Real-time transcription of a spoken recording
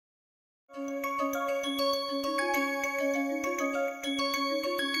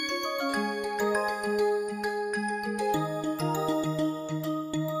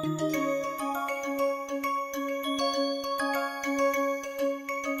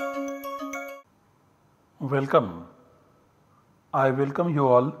Welcome. I welcome you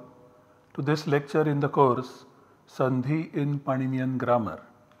all to this lecture in the course Sandhi in Paninian Grammar.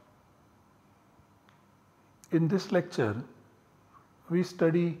 In this lecture, we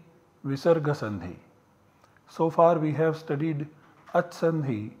study visarga sandhi. So far we have studied at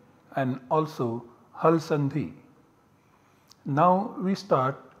sandhi and also hal sandhi. Now we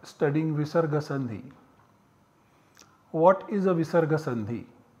start studying visarga sandhi. What is a visarga sandhi?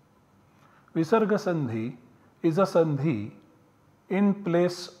 Visarga sandhi is a sandhi in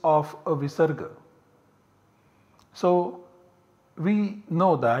place of a visarga. So we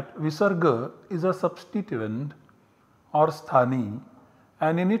know that visarga is a substituent or sthani,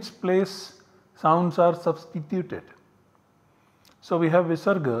 and in its place sounds are substituted. So we have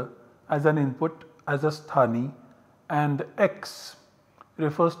visarga as an input, as a sthani, and x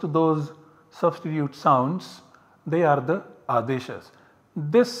refers to those substitute sounds. They are the adeshas.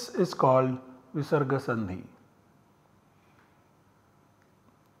 This is called visarga sandhi.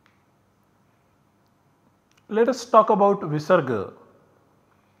 Let us talk about visarga.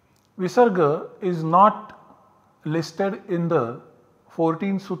 Visarga is not listed in the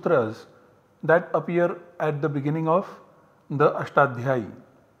 14 sutras that appear at the beginning of the Ashtadhyayi,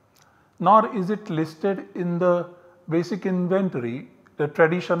 nor is it listed in the basic inventory, the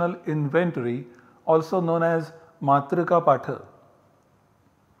traditional inventory, also known as Matrika Patha.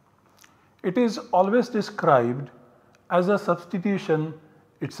 It is always described as a substitution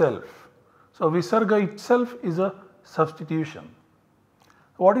itself. So visarga itself is a substitution.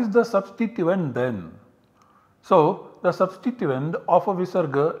 What is the substituent then? So the substituent of a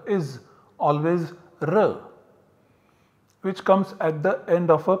visarga is always ra, which comes at the end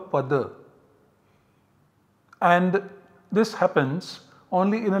of a pada, and this happens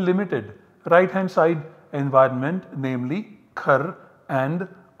only in a limited right hand side environment, namely khar and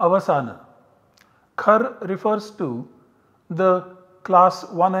avasana. Khar refers to the class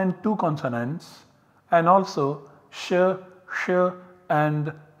 1 and 2 consonants and also sh, sh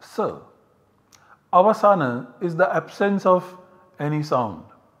and sa. Avasana is the absence of any sound.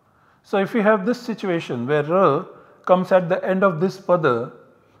 So if we have this situation where ra comes at the end of this pada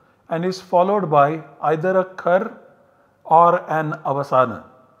and is followed by either a khar or an avasana,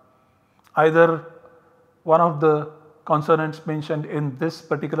 either one of the consonants mentioned in this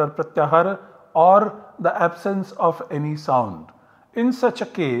particular pratyahara or the absence of any sound. In such a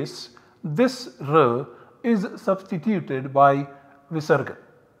case, this ra is substituted by visarga.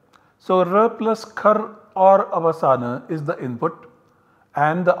 So ra plus khar or avasana is the input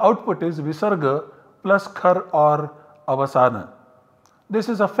and the output is visarga plus khar or avasana. This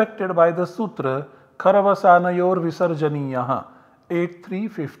is affected by the sutra khar avasanayor visarjaniyaha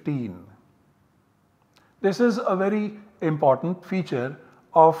 8.3.15. This is a very important feature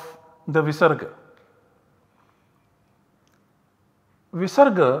of the visarga.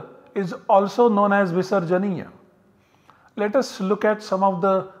 Visarga is also known as visarjaniya. Let us look at some of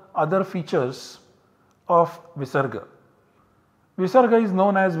the other features of visarga. Visarga is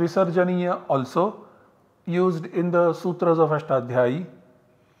known as visarjaniya also, used in the sutras of Ashtadhyayi.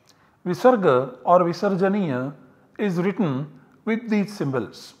 Visarga or visarjaniya is written with these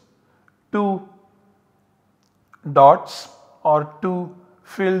symbols: two dots or two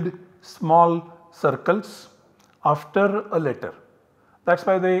filled small circles after a letter. That is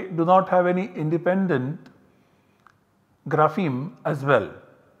why they do not have any independent grapheme as well.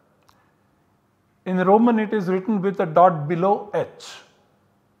 In Roman it is written with a dot below H.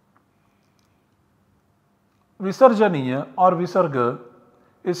 Visarjaniya or visarga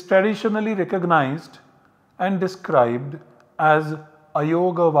is traditionally recognized and described as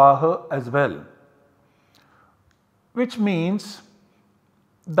ayogavaha as well, which means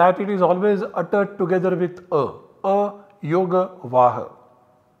that it is always uttered together with a yoga vaha.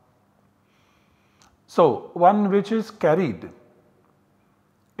 So one which is carried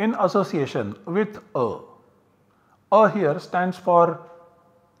in association with a. A here stands for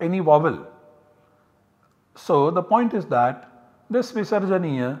any vowel. So the point is that this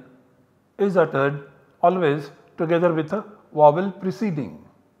visarjaniya is uttered always together with a vowel preceding.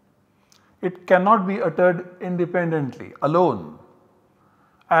 It cannot be uttered independently, alone,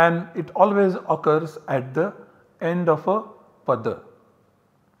 and it always occurs at the end of a pada.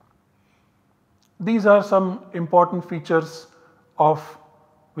 These are some important features of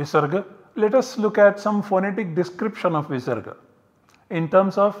visarga. Let us look at some phonetic description of visarga in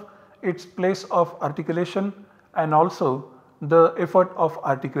terms of its place of articulation and also the effort of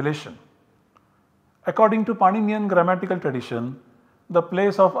articulation. According to Paninian grammatical tradition, the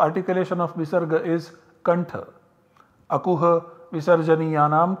place of articulation of visarga is kantha. Akuha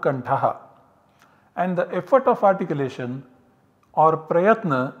visarjaniyanam kanthaha. and the effort of articulation or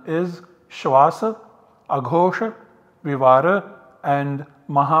prayatna is shvasa, aghosha, vivara and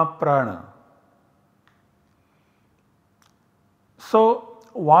mahaprana. So,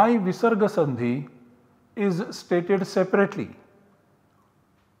 why visarga sandhi is stated separately,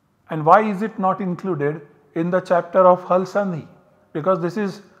 and why is it not included in the chapter of hal sandhi? Because this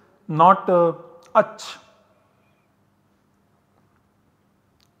is not ach.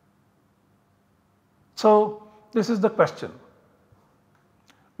 So, this is the question.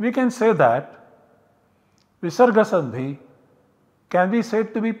 We can say that visarga sandhi can be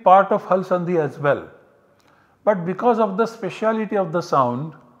said to be part of hal sandhi as well, but because of the speciality of the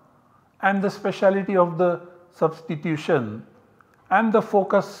sound and the speciality of the substitution and the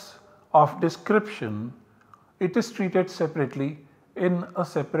focus of description, it is treated separately in a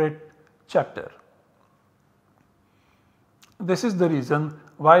separate chapter. This is the reason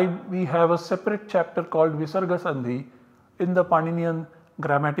why we have a separate chapter called Visarga Sandhi in the Paninian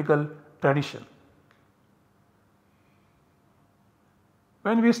grammatical tradition.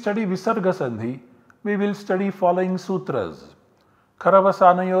 When we study Visarga Sandhi, we will study following sutras: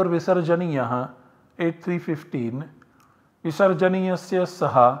 Kharavasanayor Visarjaniyaha 8315, Visarjaniyasya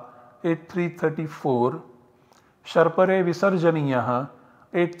Saha 8334, Sharpare Visarjaniyaha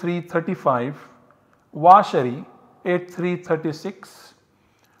 8335, Vashari 8336,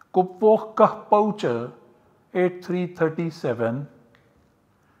 Kupvoh Kah Paucha 8337,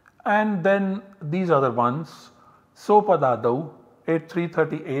 and then these other ones: Sopadadau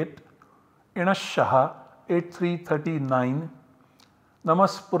 8338, Inashaha 8339,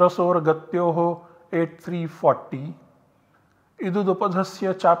 Namaspurasor Gatyoho 8340,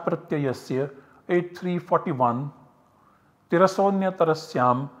 Idudupadhasya Chapratyayasya 8341, Tirasonya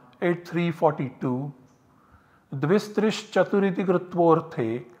Tarasyam 8342, Dvistrish Chaturiti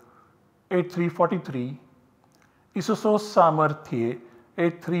Grutvorthe 8343, Isusos Samarthye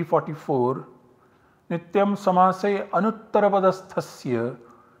 8344, Nityam Samase Anuttarapadasthasya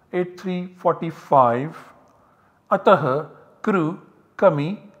 8345, Atah Kru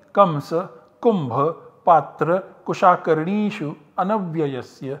Kami Kamsa Kumbha Patra Kushakarnishu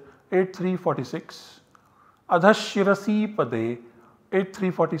Anavyayasya 8346, Adhashirasi Pade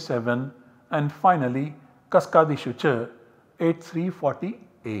 8347, and finally Kaskadishu Cha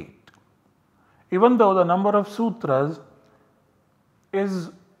 8348. Even though the number of sutras is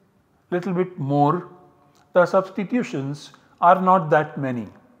little bit more, the substitutions are not that many.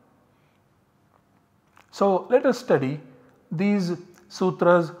 So, let us study these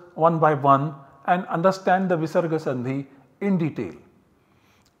sutras one by one and understand the Visarga Sandhi in detail.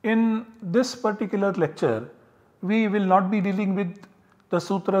 In this particular lecture, we will not be dealing with the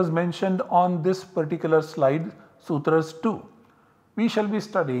sutras mentioned on this particular slide, sutras 2. We shall be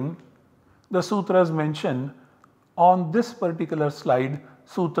studying the sutras mentioned on this particular slide,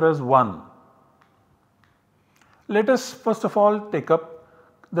 sutras 1. Let us first of all take up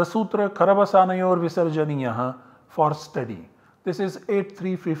the sutra Kharavasanayor Visarjaniyaha for study. This is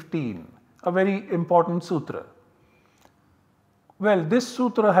 8315, a very important sutra. Well, this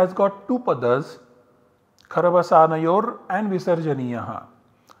sutra has got two padas, Kharavasanayor and Visarjaniyaha.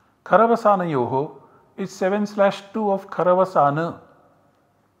 Kharavasanayoho is 7/2 of Kharavasana,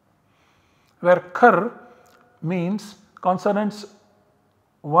 where Khar means consonants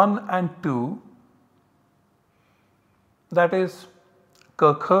 1 and 2, that is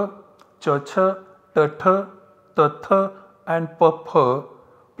Kakha, Chacha, Tatha, Tatha and Papha,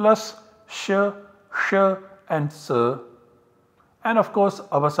 plus Sh, Sh and Sa, and of course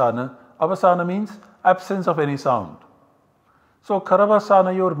Avasana. Avasana means absence of any sound. So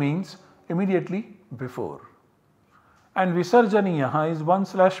Kharavasanayor means immediately before. And Visarjaniyaha is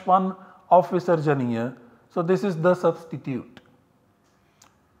 1/1 of Visarjaniya, so this is the substitute.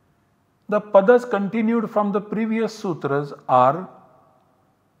 The padas continued from the previous sutras are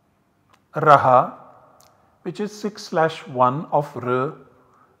Raha, which is 6/1 of Ra,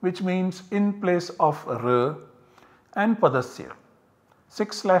 which means in place of Ra, and Padasya,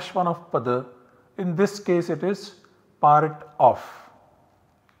 6/1 of Pada. In this case it is part of.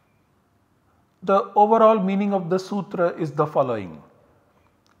 The overall meaning of the sutra is the following: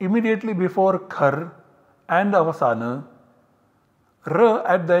 immediately before Khar and Avasana, Ra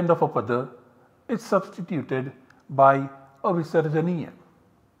at the end of a pada is substituted by a Visarjaniya.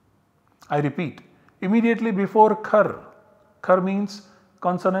 I repeat, immediately before Khar, Khar means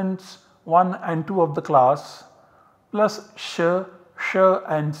consonants 1 and 2 of the class, plus Sh, Sh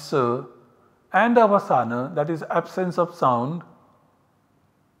and Sa, and Avasana, that is absence of sound,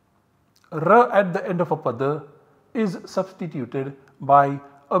 Ra at the end of a pada is substituted by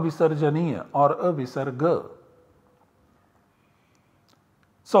avisarjaniya or a visarga.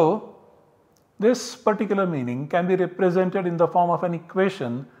 So, this particular meaning can be represented in the form of an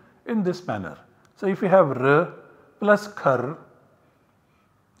equation in this manner. So, if we have r plus khar,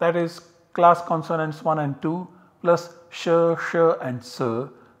 that is class consonants 1 and 2 plus sh, and s,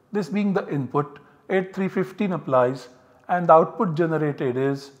 this being the input, 8, 3, 15 applies and the output generated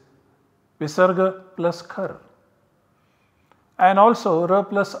is visarga plus khar. And also r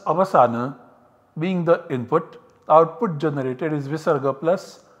plus avasana being the input, the output generated is visarga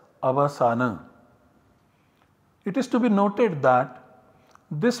plus avasana. It is to be noted that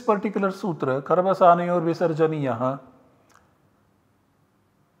this particular sutra, Kharvasanayor Visarjaniyaha,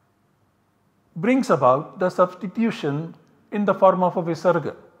 brings about the substitution in the form of a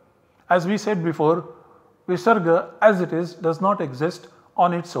visarga. As we said before, visarga as it is does not exist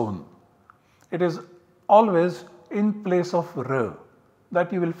on its own. It is always in place of r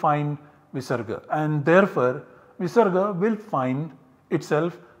that you will find visarga, and therefore visarga will find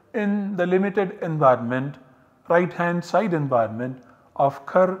itself in the limited environment, right hand side environment of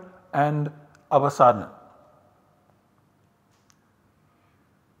khar and avasana.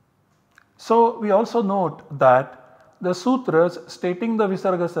 So, we also note that the sutras stating the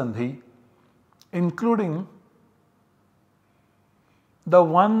visarga sandhi, including the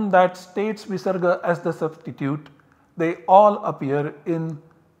one that states visarga as the substitute, they all appear in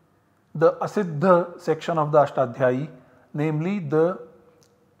the asiddha section of the Ashtadhyayi, namely the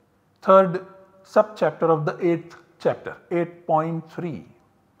third subchapter of the 8th chapter, 8.3,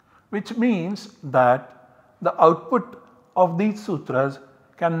 which means that the output of these sutras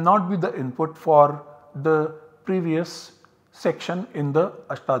cannot be the input for the previous section in the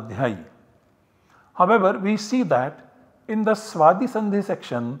Ashtadhyayi. However, we see that in the Svadi Sandhi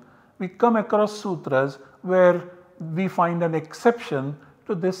section, we come across sutras where we find an exception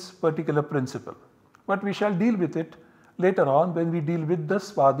to this particular principle. But we shall deal with it later on when we deal with the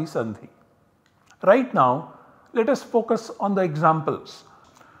Svadi Sandhi. Right now, let us focus on the examples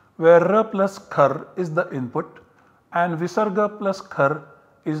where r plus khar is the input and visarga plus khar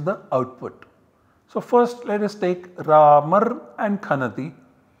is the output. So, first let us take ramar and khanati.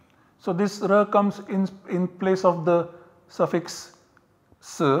 So, this r comes in place of the suffix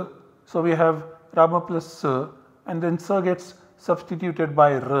s. So, we have rama plus s and then s gets substituted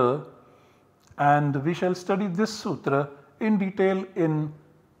by r, and we shall study this sutra in detail in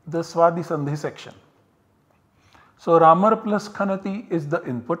the Svadi Sandhi section. So, ramar plus khanati is the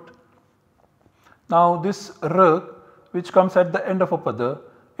input. Now, this r which comes at the end of a pada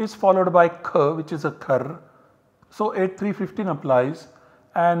is followed by kh, which is a khar. So, 8, 3, 15 applies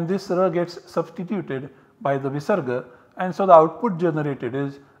and this r gets substituted by the visarga, and so the output generated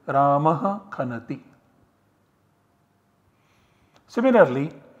is ramah khanati.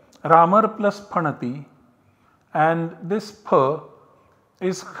 Similarly, ramar plus phanati, and this p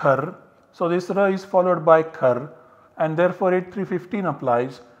is khar. So, this r is followed by khar and therefore 8, 3, 15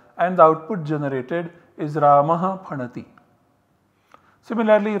 applies and the output generated is ramah phanati.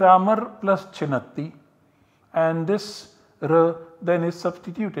 Similarly, ramar plus chinatti, and this r then is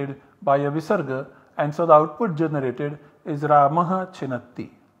substituted by a visarga, and so the output generated is ramah chinatti.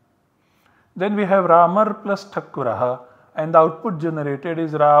 Then we have ramar plus thakkuraha and the output generated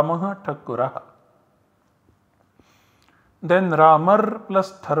is ramah thakkuraha. Then ramar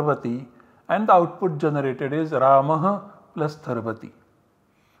plus tharvati and the output generated is ramah plus tharvati.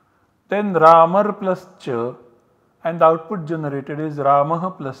 Then ramar plus cha and the output generated is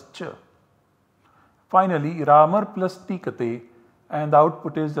ramah plus cha. Finally, ramar plus tikate and the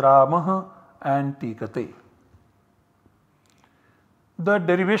output is ramah and tikate. The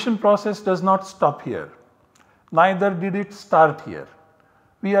derivation process does not stop here, neither did it start here.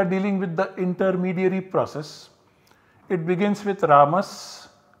 We are dealing with the intermediary process. It begins with ramas,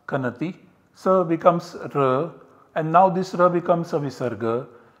 kanati, sa becomes r, and now this r becomes a visarga,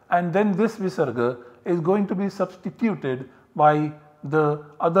 and then this visarga is going to be substituted by the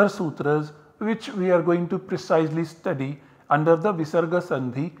other sutras which we are going to precisely study under the visarga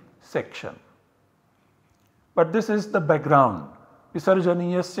sandhi section. But this is the background.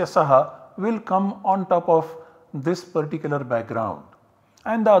 Visarjaniyasya saha will come on top of this particular background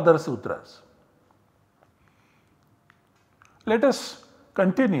and the other sutras. Let us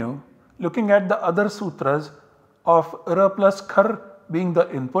continue looking at the other sutras of r plus khar being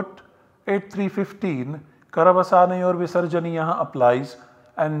the input, 8, 3, 15, karavasanayor visarjaniyaha applies,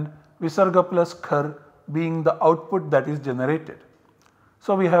 and visarga plus khar being the output that is generated.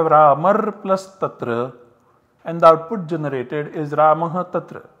 So, we have ramar plus tatra and the output generated is ramah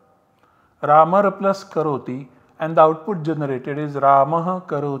tatra. Ramar plus karoti and the output generated is Ramah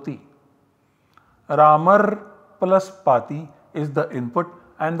karoti. Ramar plus pati is the input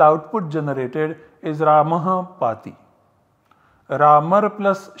and the output generated is Ramah pati. Ramar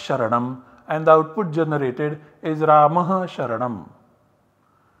plus Sharanam and the output generated is Ramah Sharanam.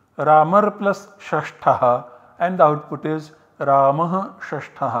 Ramar plus Shashtaha and the output is Ramah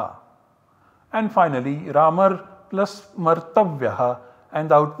Shashtaha. And finally, Ramar plus Smartavyaha and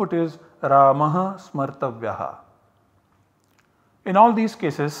the output is Ramah Smartavyaha. In all these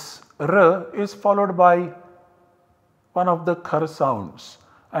cases, R is followed by one of the Khar sounds,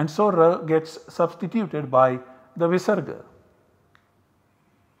 and so R gets substituted by the visarga.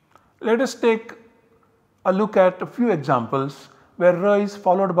 Let us take a look at a few examples where R is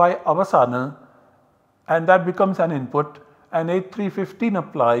followed by avasana and that becomes an input, and 8315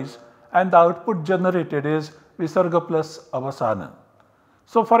 applies and the output generated is visarga plus avasana.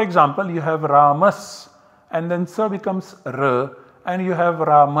 So for example, you have Ramas and then Sa becomes R and you have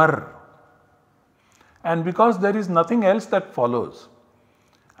Ramar. And because there is nothing else that follows,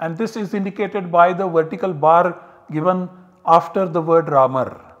 and this is indicated by the vertical bar given after the word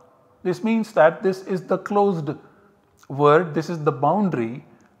Ramar. This means that this is the closed word, this is the boundary,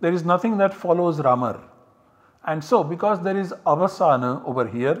 there is nothing that follows Ramar. And so because there is avasana over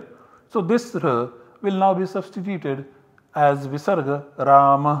here, so this R will now be substituted as visarga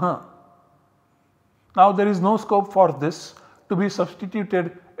Ramah. Now there is no scope for this to be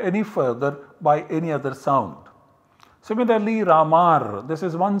substituted any further by any other sound. Similarly, Ramar, this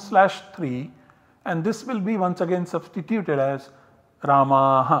is 1/3 and this will be once again substituted as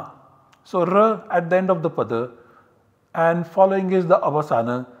Ramaha. So R at the end of the pada and following is the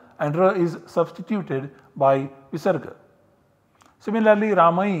avasana and R is substituted by visarga. Similarly,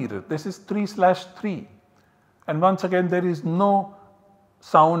 Ramair, this is 3/3 and once again there is no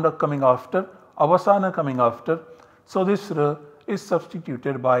sound coming after, avasana coming after. So this R is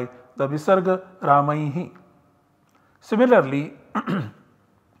substituted by the visarga Ramaihi. Similarly,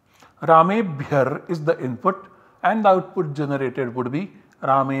 Ramebhyar is the input and the output generated would be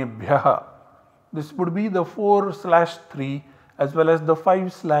Ramebhyaha. This would be the 4/3 as well as the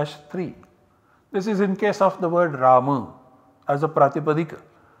 5/3. This is in case of the word Rama as a Pratipadika.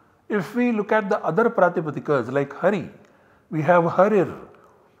 If we look at the other Pratipadikas like Hari, we have Harir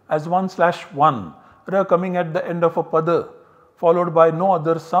as 1/1, Ra coming at the end of a pada followed by no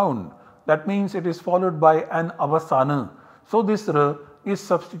other sound. That means it is followed by an avasana. So this R is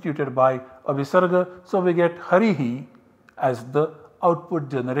substituted by a visarga. So we get Harihi as the output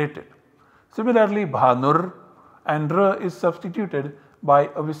generated. Similarly, Bhanur and R is substituted by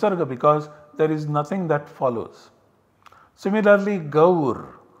a visarga because there is nothing that follows. Similarly, Gaur,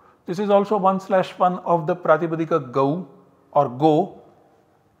 this is also 1/1 of the Pratipadika Gau or Go,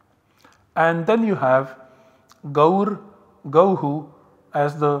 and then you have Gaur, Gauhu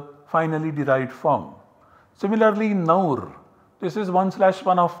as the finally derived form. Similarly, Naur, this is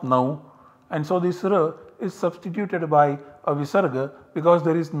 1/1 of Nau, and so this R is substituted by a visarga because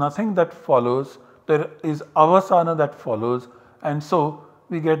there is nothing that follows, there is avasana that follows, and so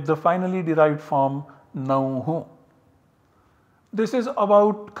we get the finally derived form Nauhu. This is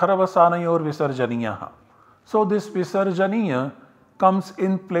about Kharavasana or Visarjaniyaha. So this Visarjaniya comes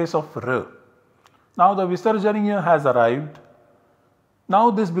in place of R. Now the Visarjaniya has arrived.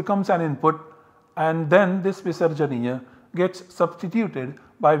 Now this becomes an input and then this Visarjaniya gets substituted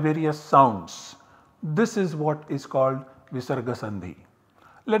by various sounds. This is what is called Visarga Sandhi.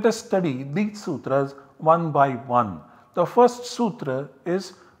 Let us study these sutras one by one. The first sutra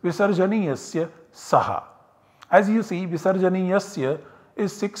is Visarjaniyasya Saha. As you see, Visarjaniyasya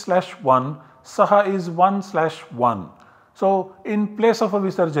is 6/1, Saha is 1/1. So in place of a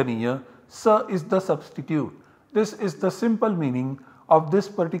Visarjaniya, Sa is the substitute. This is the simple meaning of this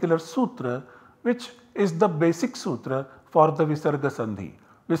particular sutra, which is the basic sutra for the Visarga Sandhi.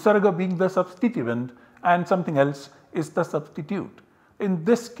 Visarga being the substituent and something else is the substitute. In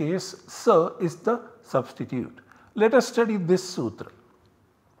this case, Sa is the substitute. Let us study this sutra.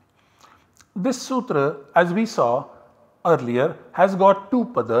 This sutra, as we saw earlier, has got two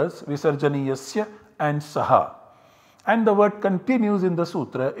padas, Visarjaniyasya and Saha. And the word continues in the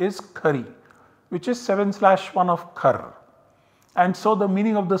sutra is Khari, which is 7/1 of Khar. And so the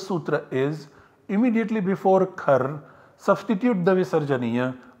meaning of the sutra is immediately before Khar, substitute the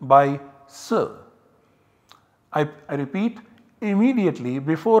Visarjaniya by Sa. I repeat, immediately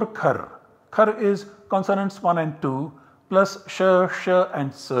before Khar. Khar is consonants 1 and 2 plus Sh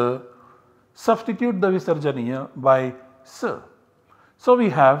and Sa. Substitute the Visarjaniya by Sa. So we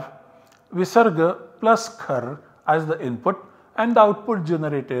have Visarga plus Khar as the input and the output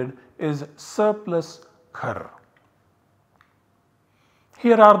generated is Sa plus Khar.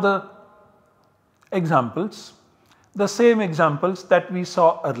 Here are the examples, the same examples that we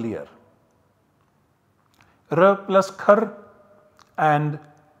saw earlier. R plus khar, and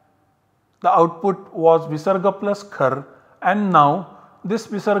the output was visarga plus khar, and now this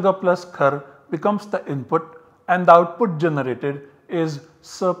visarga plus khar becomes the input and the output generated is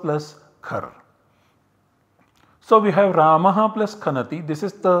sa plus khar. So we have Ramaha plus Khanati, this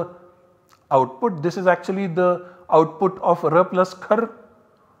is the output, this is actually the output of R plus khar.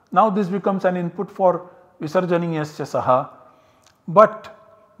 Now this becomes an input for visarjaniyasya saha, but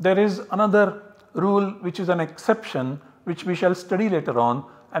there is another rule which is an exception which we shall study later on,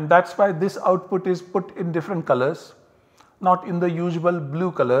 and that is why this output is put in different colors, not in the usual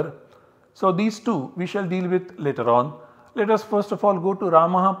blue color. So these two we shall deal with later on. Let us first of all go to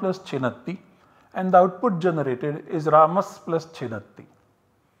Ramaha plus Chinatti, and the output generated is Ramas plus Chinatti.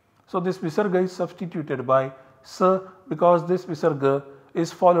 So this visarga is substituted by sa because this visarga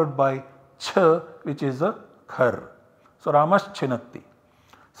is followed by cha, which is a khar. So Ramas Chinatti.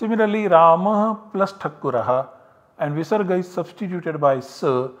 Similarly, Rama plus Thakuraha, and visarga is substituted by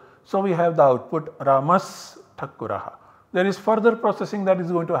sa, so we have the output Ramas Thakuraha. There is further processing that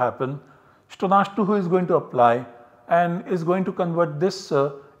is going to happen. Shtunashtuhu is going to apply and is going to convert this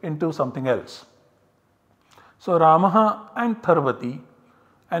sa into something else. So Ramaha and Tharvati,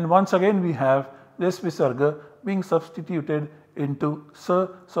 and once again we have this visarga being substituted into sa,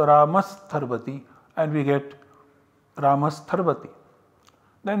 so Ramas Tharvati, and we get Ramas Tharvati.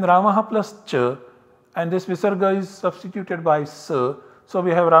 Then Ramaha plus cha, and this visarga is substituted by sa, so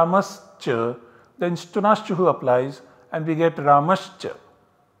we have Ramas cha, then Shtunashtuhu applies and we get Ramas cha.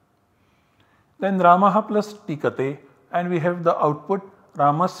 Then Ramaha plus Tikate, and we have the output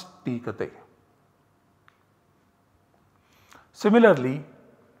Ramas Tikate. Similarly,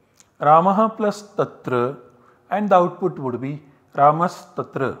 Ramaha plus Tatra, and the output would be Ramas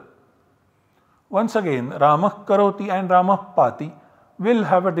Tatra. Once again, Ramah Karoti and Ramah Pati will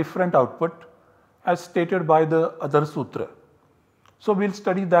have a different output as stated by the other sutra. So we will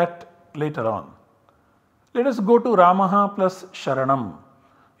study that later on. Let us go to Ramaha plus Sharanam.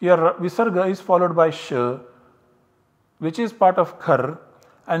 Here visarga is followed by sh, which is part of khar,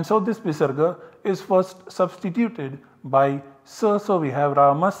 and so this visarga is first substituted by sa, so we have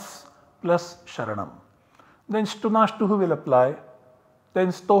Ramas plus Sharanam. Then Shtunashtuhu will apply, then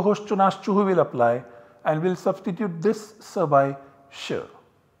Stoho Shtunashtuhu will apply, and will substitute this sa by sh.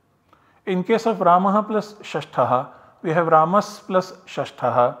 In case of Ramaha plus Shashthaha, we have Ramas plus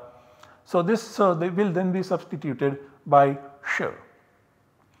Shashthaha, so this they will then be substituted by sh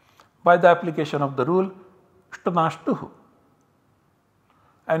by the application of the rule Shtunashtuhu.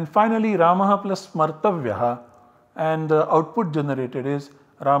 And finally Ramaha plus Smartavyaha, and the output generated is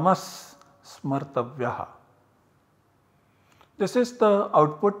Ramas Smartavyaha. This is the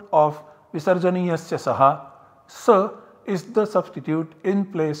output of Visarjaniyasya saha. Sa is the substitute in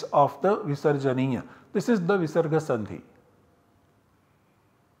place of the Visarjaniya. This is the Visarga Sandhi.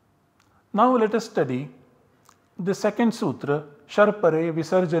 Now let us study the second sutra, Sharpare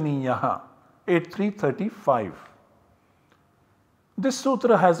Visarjaniyaha, 8335. This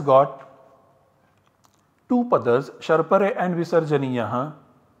sutra has got two padas, Sharpare and Visarjaniyaha,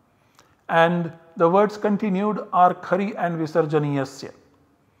 and the words continued are Khari and Visarjaniyasya.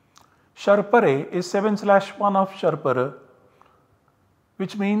 Sharpare is 7/1 of Sharpara,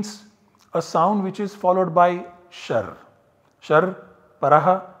 which means a sound which is followed by Shar. Shar,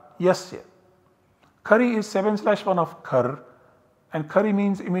 Paraha, Yasya. Khari is 7/1 of Khar, and Khari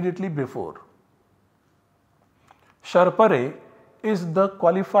means immediately before. Sharpare is the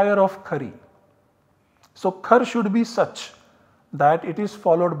qualifier of Khari. So Khar should be such that it is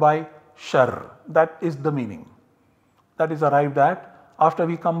followed by Shar. That is the meaning that is arrived at after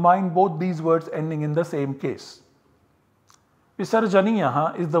we combine both these words ending in the same case.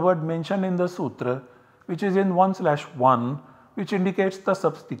 Visarjaniyaha is the word mentioned in the sutra, which is in 1/1, which indicates the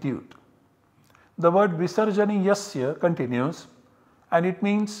substitute. The word Visarjaniyasya continues, and it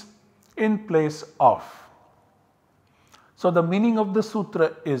means in place of. So the meaning of the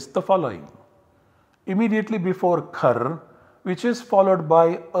sutra is the following. Immediately before Khar, which is followed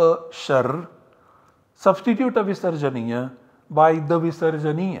by a Shar, substitute a Visarjaniya by the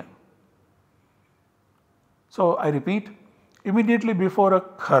Visarjaniya. So I repeat, immediately before a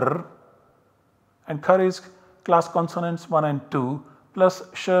Khar, and Khar is class consonants 1 and 2 plus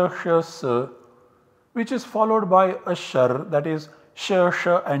sh, s, which is followed by a Shar, that is sh,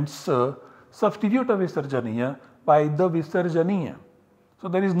 and s, substitute a Visarjaniya by the Visarjaniya. So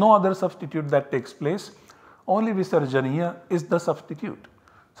there is no other substitute that takes place, only Visarjaniya is the substitute.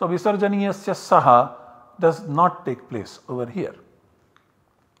 So Visarjaniyasya saha does not take place over here.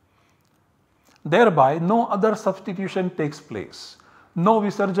 Thereby no other substitution takes place. No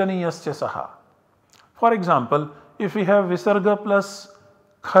visarjaniyasya saha. For example, if we have visarga plus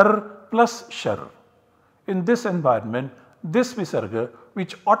khar plus shar, in this environment, this visarga,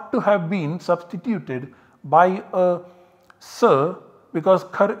 which ought to have been substituted by a sa because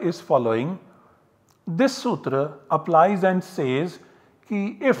khar is following, this sutra applies and says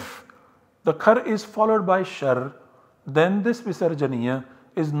ki if the khar is followed by shar, then this visarjaniya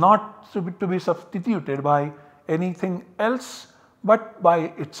is not to be substituted by anything else but by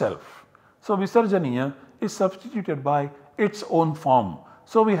itself. So visarjaniya is substituted by its own form.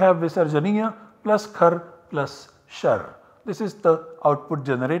 So we have visarjaniya plus khar plus shar. This is the output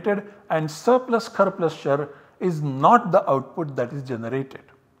generated, and sa plus khar plus shar is not the output that is generated.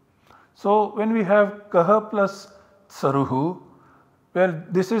 So when we have kaha plus saruhu, where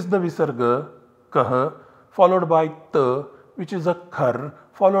this is the visarga kaha followed by ta, which is a khar,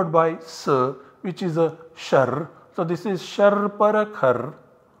 followed by sa, which is a shar. So this is shar para khar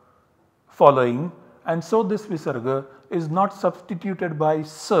following, and so this visarga is not substituted by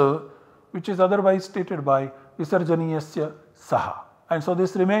sa, which is otherwise stated by visarjaniyasya saha, and so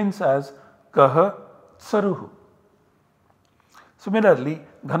this remains as kaha saruhu. Similarly,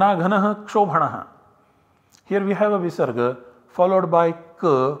 ghana ghanaha kshobhanaha. Here we have a visarga followed by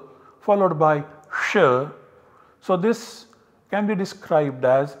ka, followed by sh. So this can be described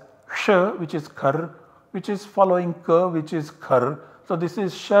as sh, which is khar, which is following ka, which is khar. So this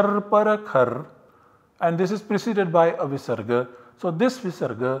is shar para khar, and this is preceded by a visarga. So this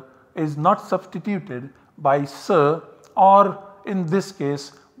visarga is not substituted by sa, or in this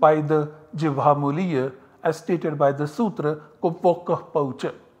case by the jivhamuliya as stated by the sutra kupokah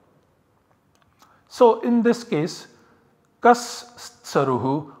paucha. So in this case, kas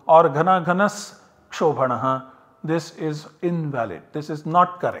saruhu or ghana ghanas kshobhanaha, this is invalid. This is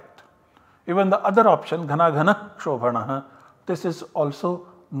not correct. Even the other option, ghana ghana kshobhanaha, this is also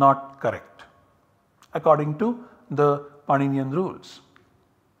not correct according to the Paninian rules.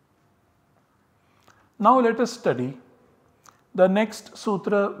 Now let us study the next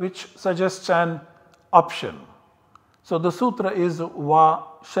sutra which suggests an option. So the sutra is Va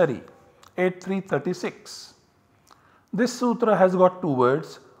Shari 8336. This sutra has got two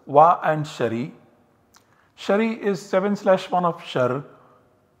words, Va and Shari. Shari is 7/1 of Shar,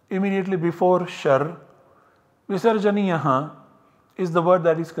 immediately before Shar. Visarjaniyaha is the word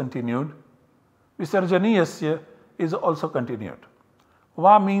that is continued. Visarjaniyasya is also continued.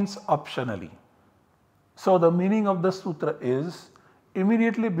 Va means optionally. So the meaning of the sutra is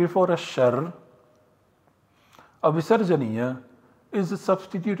immediately before a shar, a visarjaniya is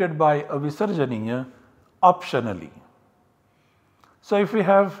substituted by a visarjaniya optionally. So if we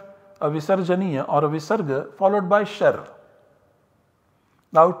have a visarjaniya or a visarga followed by shar,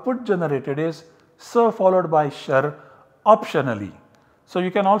 the output generated is sa followed by shar optionally. So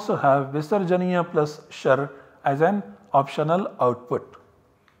you can also have visarjaniya plus shar as an optional output.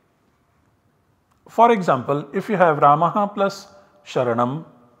 For example, if you have Ramaha plus Sharanam,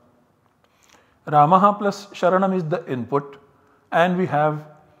 Ramaha plus Sharanam is the input, and we have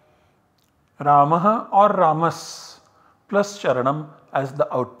Ramaha or Ramas plus Sharanam as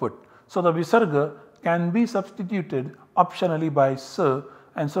the output. So the visarga can be substituted optionally by sa,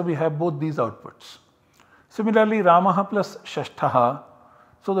 and so we have both these outputs. Similarly, Ramaha plus Shashtaha,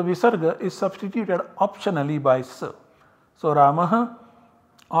 so the visarga is substituted optionally by sa. So Ramaha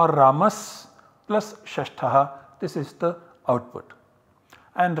or Ramas plus Shashtaha, this is the output.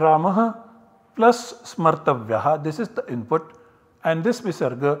 And Ramaha plus Smartavyaha, this is the input, and this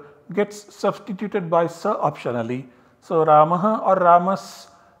visarga gets substituted by sa optionally. So Ramaha or Ramas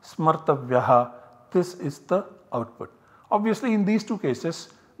Smartavyaha, this is the output. Obviously in these two cases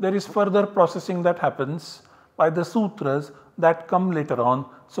there is further processing that happens by the sutras that come later on.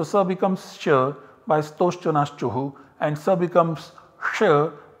 So sa becomes sh by stoshtunashtuhu, and sa becomes sh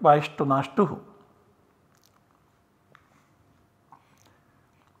by shtunashtuhu.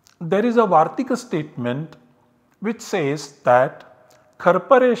 There is a Vartika statement which says that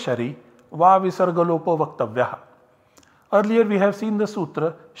Kharpare Shari Va Visargalopo Vaktavyaha. Earlier we have seen the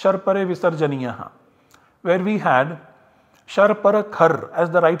sutra Sharpare Visarjaniyaha, where we had Sharpara Khar as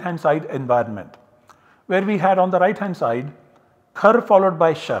the right hand side environment, where we had on the right hand side Khar followed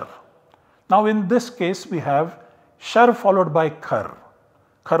by Shar. Now in this case we have Shar followed by Khar.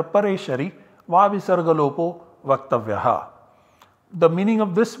 Kharpare Shari Va Visargalopo Vaktavyaha. The meaning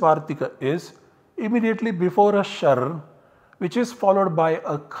of this Vartika is immediately before a Shar, which is followed by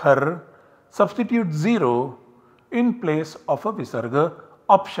a Khar, substitute 0 in place of a Visarga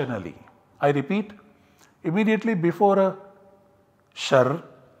optionally. I repeat, immediately before a Shar,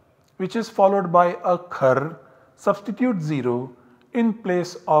 which is followed by a khar, substitute 0 in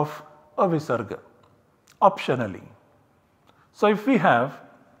place of a visarga optionally. So if we have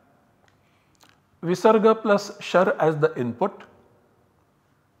visarga plus shar as the input,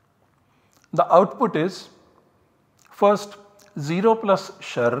 the output is first 0 plus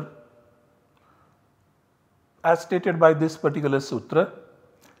shar as stated by this particular sutra,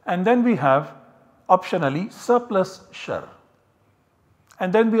 and then we have optionally sa plus shar,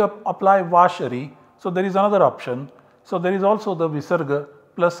 and then we apply vashari. So there is another option. So there is also the visarga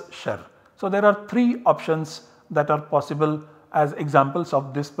plus shar. So there are 3 options that are possible as examples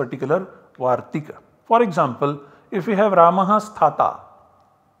of this particular vartika. For example, if we have Ramaha sthata,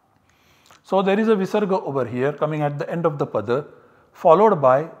 so there is a visarga over here coming at the end of the pada, followed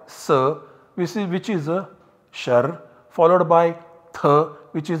by sa, which is a shar, followed by tha,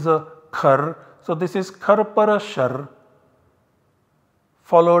 which is a khar. So this is khar para shar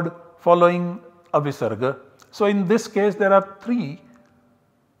following a visarga. So in this case there are 3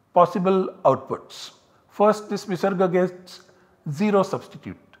 possible outputs. First, this visarga gets 0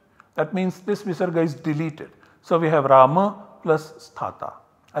 substitute. That means this visarga is deleted. So we have Rama plus sthata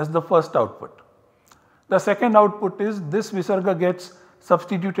as the first output. The second output is this visarga gets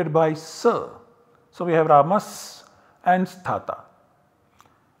substituted by sa. So we have Ramas and sthata.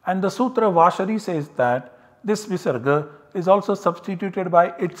 And the sutra Vashari says that this visarga is also substituted by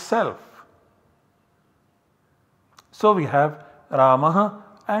itself. So we have Ramaha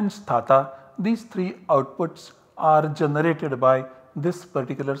and sthata. These 3 outputs are generated by this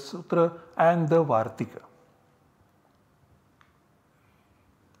particular sutra and the vartika.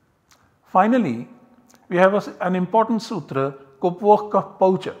 Finally, we have an important sutra, Kupvoh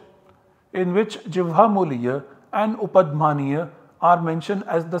Paucha, in which Jivhamuliya and Upadmaniya are mentioned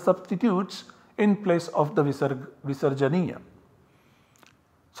as the substitutes in place of the Visarjaniya.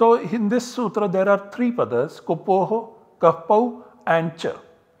 So in this sutra there are 3 padas, Kupoho, Kahpau and Cha.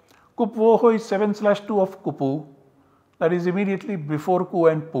 Kupvoho is 7/2 of Kupu, that is immediately before Ku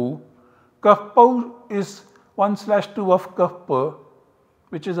and Pu. Kahpau is 1/2 of Kahpa,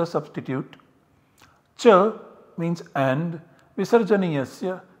 which is a substitute. Cha means and.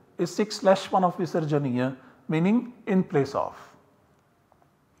 Visarjaniyasya is 6/1 of Visarjaniya, meaning in place of.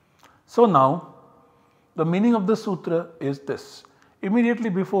 So now the meaning of the sutra is this: immediately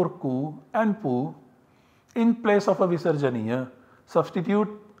before Ku and Pu, in place of a Visarjaniya,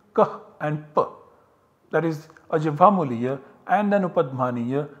 substitute Kah and Pa, that is a Jivhamuliya and an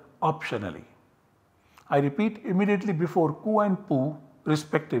Upadmaniya optionally. I repeat, immediately before Ku and Pu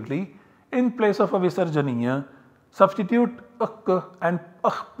respectively, in place of a Visarjaniya, substitute Akka and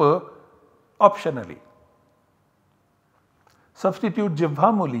Ahpa optionally. Substitute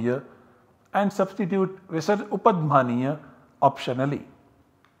Jivhamuliya and substitute Upadmaniya optionally.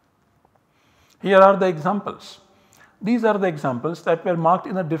 Here are the examples. These are the examples that were marked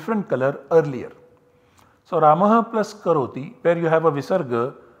in a different color earlier. So Ramaha plus Karoti, where you have a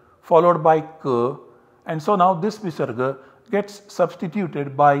visarga followed by Ka, and so now this visarga gets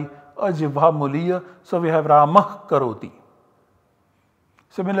substituted by a Jivhamuliya, so we have Ramah Karoti.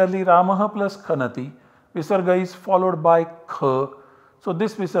 Similarly, Ramaha plus Khanati, visarga is followed by Kha, so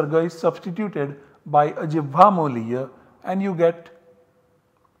this visarga is substituted by a Jivhamuliya and you get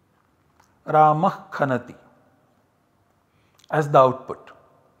Ramah Khanati as the output.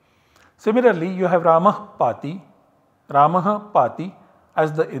 Similarly, you have Ramaha Pati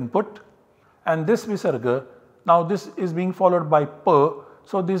as the input, and this visarga, now this is being followed by Pa,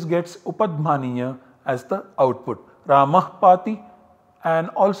 so this gets Upadmaniya as the output. Ramah Pati and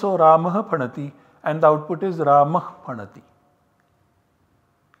also Ramaha Phanati, and the output is Ramah Phanati.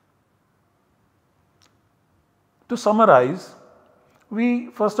 To summarize, we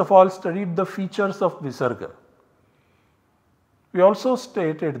first of all studied the features of visarga. We also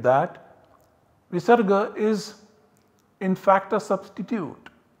stated that visarga is in fact a substitute,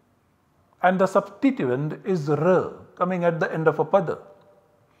 and the substituent is ra coming at the end of a pada.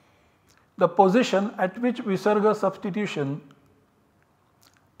 The position at which visarga substitution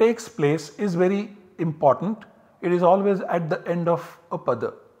takes place is very important. It is always at the end of a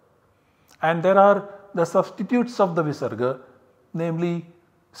pada, and there are the substitutes of the visarga, namely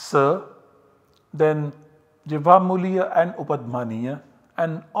sa, then Jivhamuliya and Upadmaniya,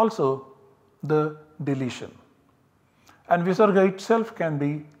 and also the deletion. And visarga itself can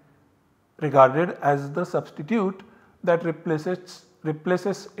be regarded as the substitute that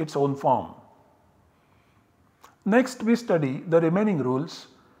replaces its own form. Next, we study the remaining rules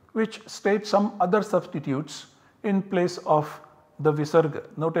which state some other substitutes in place of the visarga,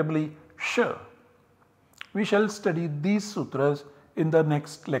 notably sh. We shall study these sutras in the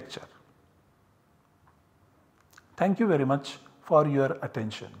next lecture. Thank you very much for your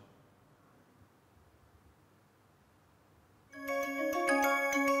attention.